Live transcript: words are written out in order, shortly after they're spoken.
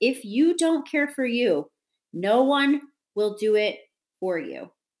if you don't care for you, no one will do it for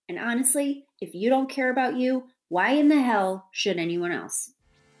you. And honestly, if you don't care about you, why in the hell should anyone else?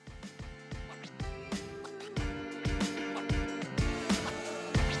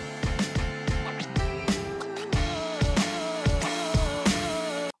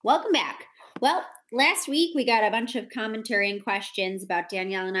 Welcome back. Well, last week we got a bunch of commentary and questions about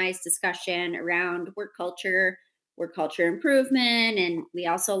Danielle and I's discussion around work culture improvement, and we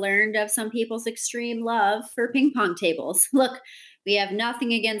also learned of some people's extreme love for ping pong tables. Look, we have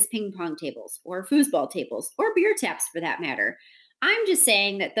nothing against ping pong tables or foosball tables or beer taps for that matter. I'm just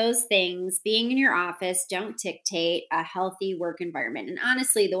saying that those things being in your office don't dictate a healthy work environment. And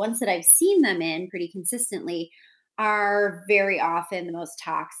honestly, the ones that I've seen them in pretty consistently are very often the most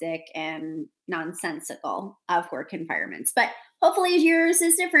toxic and nonsensical of work environments. But hopefully yours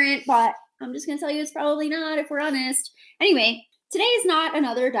is different, but I'm just going to tell you it's probably not if we're honest. Anyway, today is not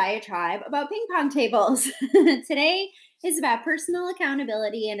another diatribe about ping pong tables. Today is about personal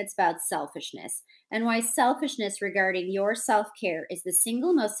accountability and it's about selfishness and why selfishness regarding your self care is the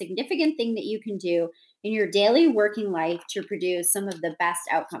single most significant thing that you can do in your daily working life to produce some of the best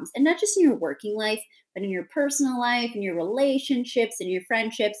outcomes. And not just in your working life, but in your personal life, in your relationships, in your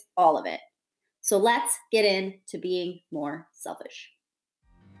friendships, all of it. So let's get into being more selfish.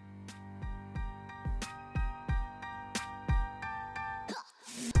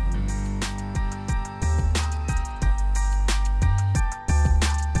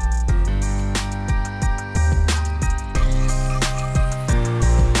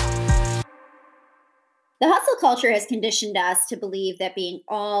 The hustle culture has conditioned us to believe that being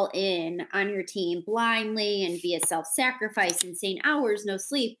all in on your team blindly and via self sacrifice, insane hours, no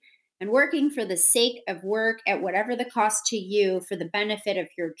sleep, and working for the sake of work at whatever the cost to you for the benefit of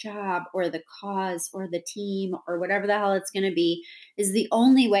your job or the cause or the team or whatever the hell it's going to be is the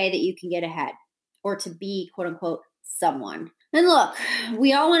only way that you can get ahead or to be quote unquote someone. And look,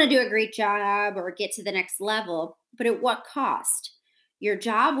 we all want to do a great job or get to the next level, but at what cost? Your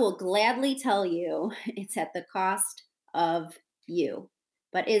job will gladly tell you it's at the cost of you.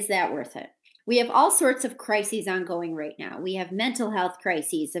 But is that worth it? We have all sorts of crises ongoing right now. We have mental health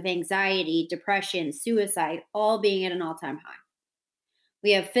crises of anxiety, depression, suicide, all being at an all time high.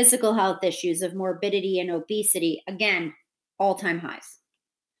 We have physical health issues of morbidity and obesity, again, all time highs.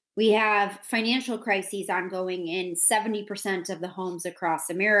 We have financial crises ongoing in 70% of the homes across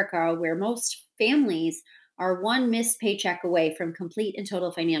America, where most families are one missed paycheck away from complete and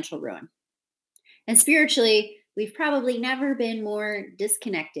total financial ruin. And spiritually, we've probably never been more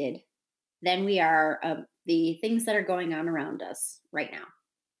disconnected than we are of the things that are going on around us right now.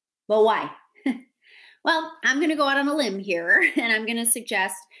 Well, why? Well, I'm going to go out on a limb here and I'm going to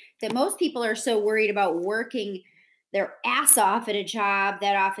suggest that most people are so worried about working their ass off at a job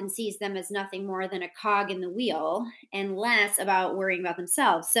that often sees them as nothing more than a cog in the wheel and less about worrying about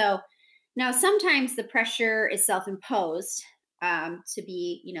themselves. So, now, sometimes the pressure is self-imposed to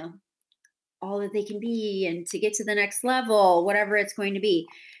be, all that they can be and to get to the next level, whatever it's going to be.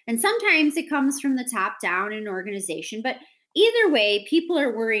 And sometimes it comes from the top down in an organization. But either way, people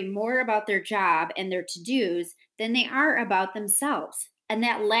are worrying more about their job and their to-dos than they are about themselves. And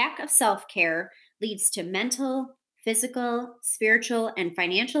that lack of self-care leads to mental, physical, spiritual, and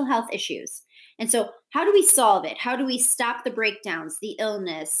financial health issues. And so, how do we solve it? How do we stop the breakdowns, the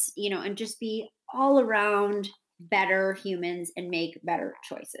illness, and just be all around better humans and make better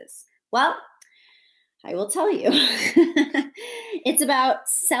choices? Well, I will tell you. It's about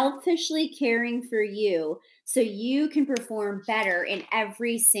selfishly caring for you so you can perform better in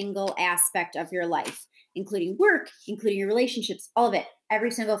every single aspect of your life, including work, including your relationships, all of it,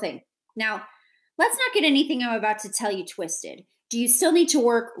 every single thing. Now, let's not get anything I'm about to tell you twisted. Do you still need to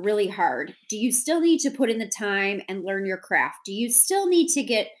work really hard? Do you still need to put in the time and learn your craft? Do you still need to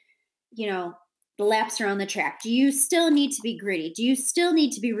get, the laps around the track? Do you still need to be gritty? Do you still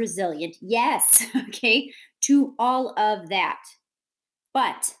need to be resilient? Yes, okay, to all of that.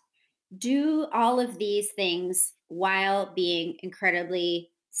 But do all of these things while being incredibly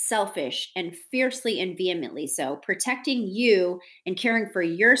selfish and fiercely and vehemently so, protecting you and caring for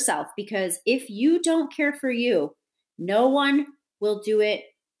yourself. Because if you don't care for you, no one will do it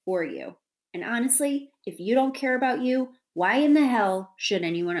for you. And honestly, if you don't care about you, why in the hell should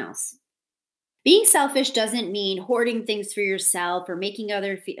anyone else? Being selfish doesn't mean hoarding things for yourself or making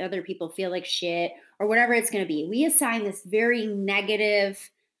other people feel like shit or whatever it's going to be. We assign this very negative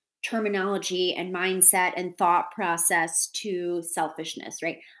terminology and mindset and thought process to selfishness,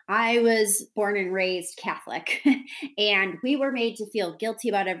 right? I was born and raised Catholic and we were made to feel guilty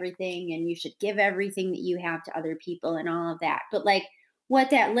about everything and you should give everything that you have to other people and all of that. But what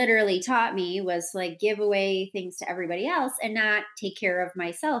that literally taught me was like give away things to everybody else and not take care of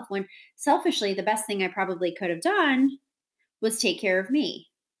myself, when selfishly the best thing I probably could have done was take care of me.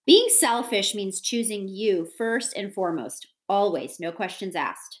 Being selfish means choosing you first and foremost, always, no questions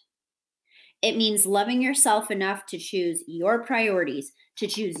asked. It means loving yourself enough to choose your priorities, to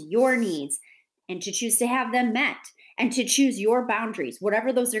choose your needs, and to choose to have them met, and to choose your boundaries,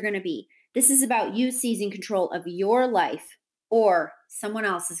 whatever those are going to be. This is about you seizing control of your life, or someone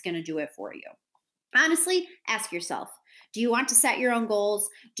else is going to do it for you. Honestly, ask yourself, do you want to set your own goals?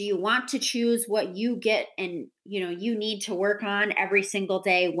 Do you want to choose what you get and you need to work on every single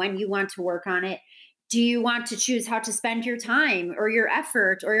day when you want to work on it? Do you want to choose how to spend your time or your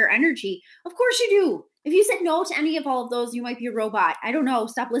effort or your energy? Of course you do. If you said no to any of all of those, you might be a robot. I don't know.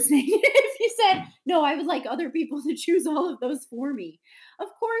 Stop listening. If you said, no, I would like other people to choose all of those for me. Of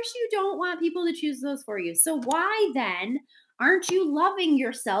course you don't want people to choose those for you. So why then aren't you loving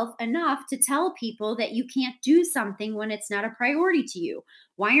yourself enough to tell people that you can't do something when it's not a priority to you?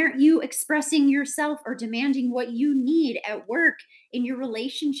 Why aren't you expressing yourself or demanding what you need at work, in your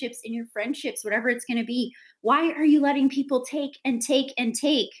relationships, in your friendships, whatever it's going to be? Why are you letting people take and take and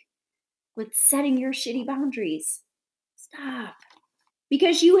take with setting your shitty boundaries? Stop.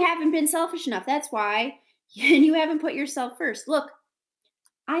 Because you haven't been selfish enough. That's why. And you haven't put yourself first. Look,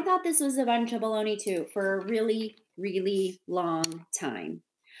 I thought this was a bunch of baloney too for a really, really long time.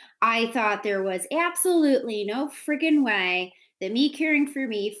 I thought there was absolutely no friggin' way that me caring for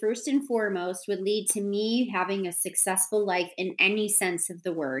me first and foremost would lead to me having a successful life in any sense of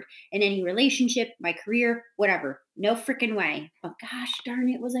the word, in any relationship, my career, whatever. No freaking way. But gosh darn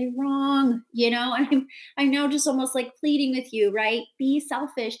it, was I wrong? And I'm now just almost like pleading with you, right? Be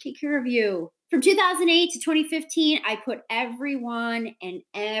selfish, take care of you. From 2008 to 2015, I put everyone and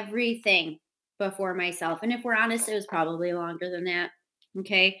everything before myself. And if we're honest, it was probably longer than that.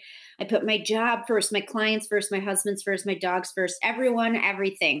 Okay. I put my job first, my clients first, my husband's first, my dogs first, everyone,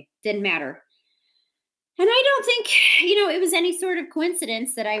 everything. Didn't matter. And I don't think, it was any sort of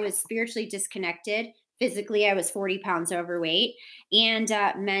coincidence that I was spiritually disconnected. Physically, I was 40 pounds overweight. And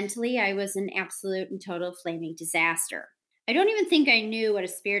mentally, I was an absolute and total flaming disaster. I don't even think I knew what a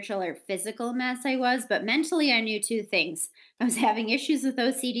spiritual or physical mess I was, but mentally, I knew two things. I was having issues with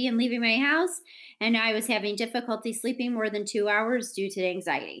OCD and leaving my house, and I was having difficulty sleeping more than 2 hours due to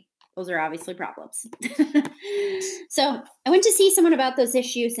anxiety. Those are obviously problems. So I went to see someone about those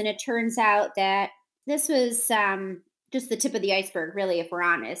issues, and it turns out that this was just the tip of the iceberg, really, if we're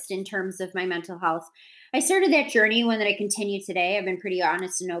honest, in terms of my mental health. I started that journey, one that I continue today. I've been pretty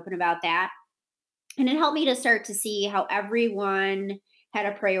honest and open about that. And it helped me to start to see how everyone had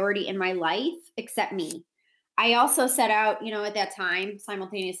a priority in my life except me. I also set out, at that time,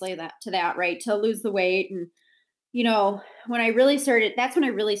 simultaneously right, to lose the weight. And that's when I really started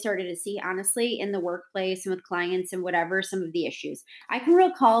to see, honestly, in the workplace and with clients and whatever, some of the issues. I can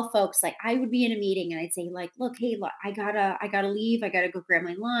recall folks, like I would be in a meeting and I'd say like, look, hey, look, I gotta leave. I gotta go grab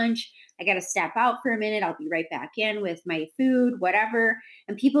my lunch. I gotta step out for a minute. I'll be right back in with my food, whatever.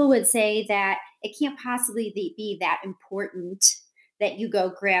 And people would say that it can't possibly be that important that you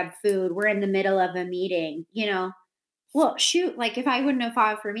go grab food. We're in the middle of a meeting. Well, shoot, like if I wouldn't have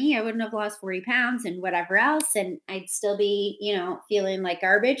fought for me, I wouldn't have lost 40 pounds and whatever else, and I'd still be, feeling like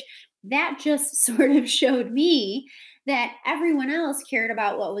garbage. That just sort of showed me that everyone else cared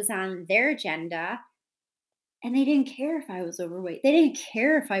about what was on their agenda, and they didn't care if I was overweight. They didn't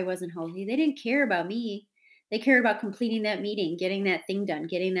care if I wasn't healthy. They didn't care about me. They cared about completing that meeting, getting that thing done,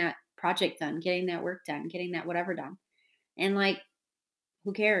 getting that project done, getting that work done, getting that whatever done. And like,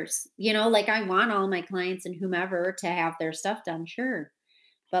 who cares? Like I want all my clients and whomever to have their stuff done, sure.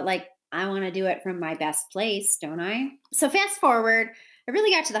 But like I want to do it from my best place, don't I? So fast forward, I really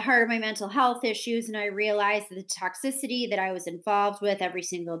got to the heart of my mental health issues and I realized that the toxicity that I was involved with every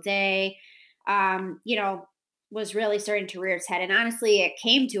single day, was really starting to rear its head. And honestly, it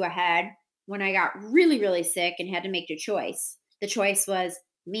came to a head when I got really, really sick and had to make a choice. The choice was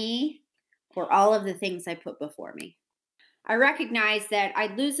me or all of the things I put before me. I recognized that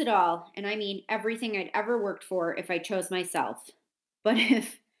I'd lose it all, and I mean everything I'd ever worked for, if I chose myself. But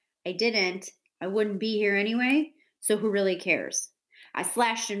if I didn't, I wouldn't be here anyway, so who really cares? I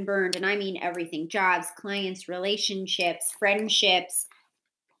slashed and burned, and I mean everything: jobs, clients, relationships, friendships,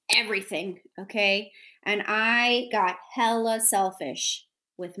 everything, okay? And I got hella selfish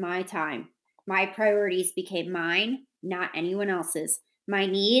with my time. My priorities became mine, not anyone else's. My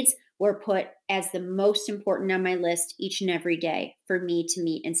needs were put as the most important on my list each and every day for me to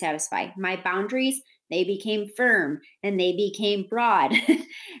meet and satisfy. My boundaries They became firm and they became broad.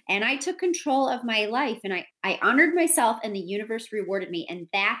 And I took control of my life and I honored myself and the universe rewarded me. And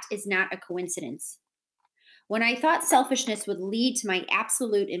that is not a coincidence. When I thought selfishness would lead to my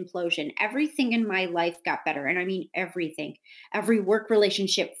absolute implosion, everything in my life got better. And I mean everything. Every work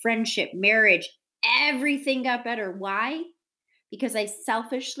relationship, friendship, marriage, everything got better. Why? Because I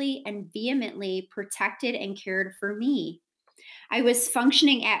selfishly and vehemently protected and cared for me. I was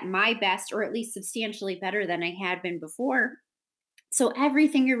functioning at my best, or at least substantially better than I had been before. So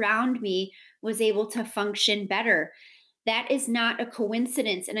everything around me was able to function better. That is not a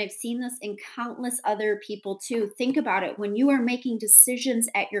coincidence. And I've seen this in countless other people too. Think about it. When you are making decisions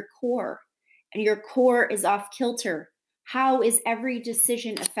at your core and your core is off kilter, how is every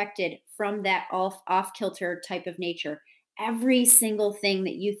decision affected from that off kilter type of nature? Every single thing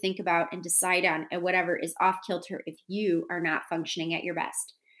that you think about and decide on and whatever is off kilter if you are not functioning at your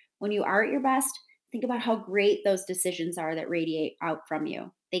best. When you are at your best, think about how great those decisions are that radiate out from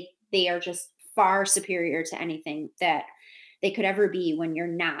you. They are just far superior to anything that they could ever be when you're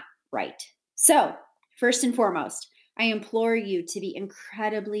not right. So, first and foremost, I implore you to be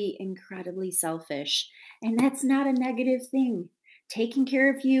incredibly, incredibly selfish. And that's not a negative thing. Taking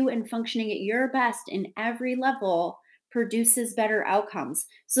care of you and functioning at your best in every level produces better outcomes.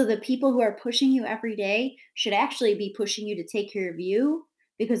 So, the people who are pushing you every day should actually be pushing you to take care of you,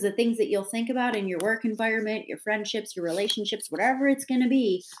 because the things that you'll think about in your work environment, your friendships, your relationships, whatever it's going to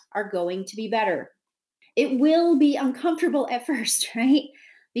be, are going to be better. It will be uncomfortable at first, right?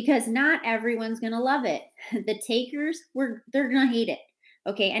 Because not everyone's going to love it. The takers, they're going to hate it.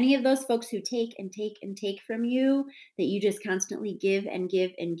 Okay, any of those folks who take and take and take from you, that you just constantly give and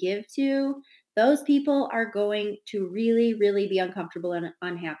give and give to, those people are going to really, really be uncomfortable and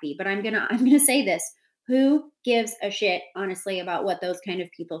unhappy. But I'm gonna say this: who gives a shit, honestly, about what those kind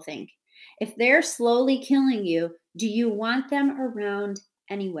of people think? If they're slowly killing you, do you want them around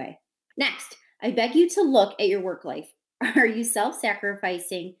anyway? Next, I beg you to look at your work life. Are you self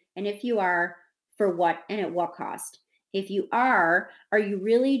sacrificing? And if you are, for what and at what cost? If you are you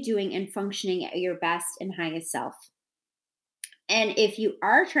really doing and functioning at your best and highest self? And if you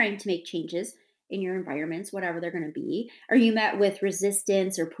are trying to make changes in your environments, whatever they're going to be, are you met with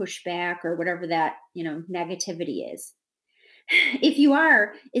resistance or pushback or whatever that, negativity is? If you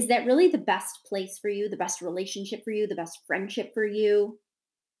are, is that really the best place for you, the best relationship for you, the best friendship for you?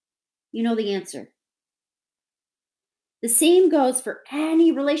 You know the answer. The same goes for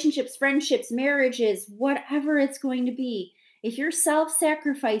any relationships, friendships, marriages, whatever it's going to be. If you're self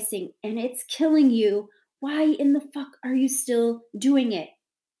sacrificing and it's killing you, why in the fuck are you still doing it?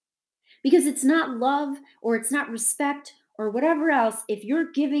 Because it's not love or it's not respect or whatever else. If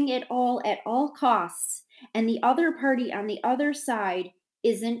you're giving it all at all costs and the other party on the other side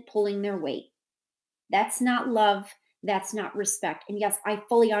isn't pulling their weight, that's not love. That's not respect. And yes, I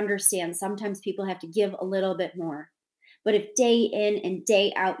fully understand. Sometimes people have to give a little bit more. But if day in and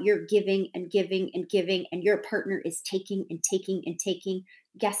day out you're giving and giving and giving and your partner is taking and taking and taking,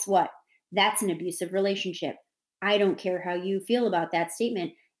 guess what? That's an abusive relationship. I don't care how you feel about that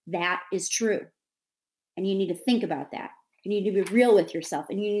statement. That is true. And you need to think about that. You need to be real with yourself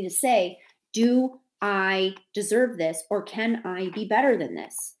and you need to say, do I deserve this or can I be better than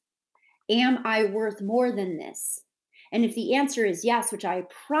this? Am I worth more than this? And if the answer is yes, which I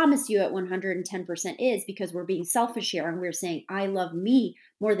promise you at 110% is, because we're being selfish here and we're saying, I love me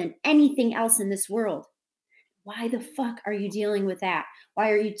more than anything else in this world. Why the fuck are you dealing with that?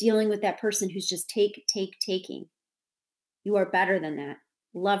 Why are you dealing with that person who's just taking? You are better than that.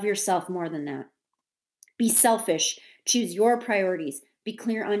 Love yourself more than that. Be selfish. Choose your priorities. Be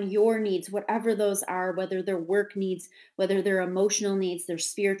clear on your needs, whatever those are, whether they're work needs, whether they're emotional needs, they're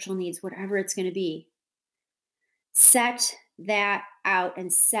spiritual needs, whatever it's going to be. Set that out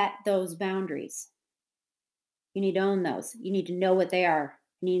and set those boundaries. You need to own those. You need to know what they are.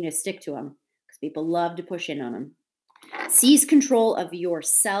 You need to stick to them because people love to push in on them. Seize control of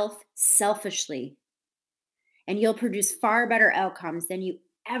yourself selfishly, and you'll produce far better outcomes than you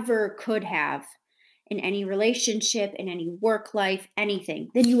ever could have in any relationship, in any work life, anything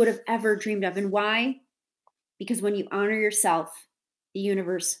than you would have ever dreamed of. And why? Because when you honor yourself, the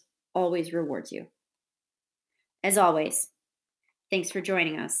universe always rewards you. As always, thanks for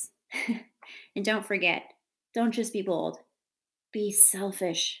joining us. And don't forget, don't just be bold. Be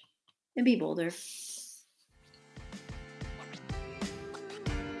selfish and be bolder.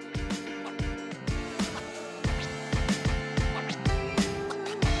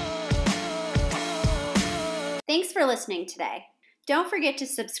 Thanks for listening today. Don't forget to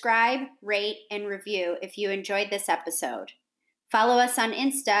subscribe, rate, and review if you enjoyed this episode. Follow us on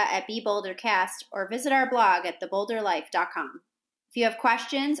Insta at BeBolderCast or visit our blog at theboulderlife.com. If you have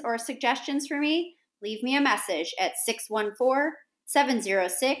questions or suggestions for me, leave me a message at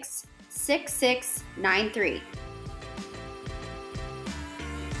 614-706-6693.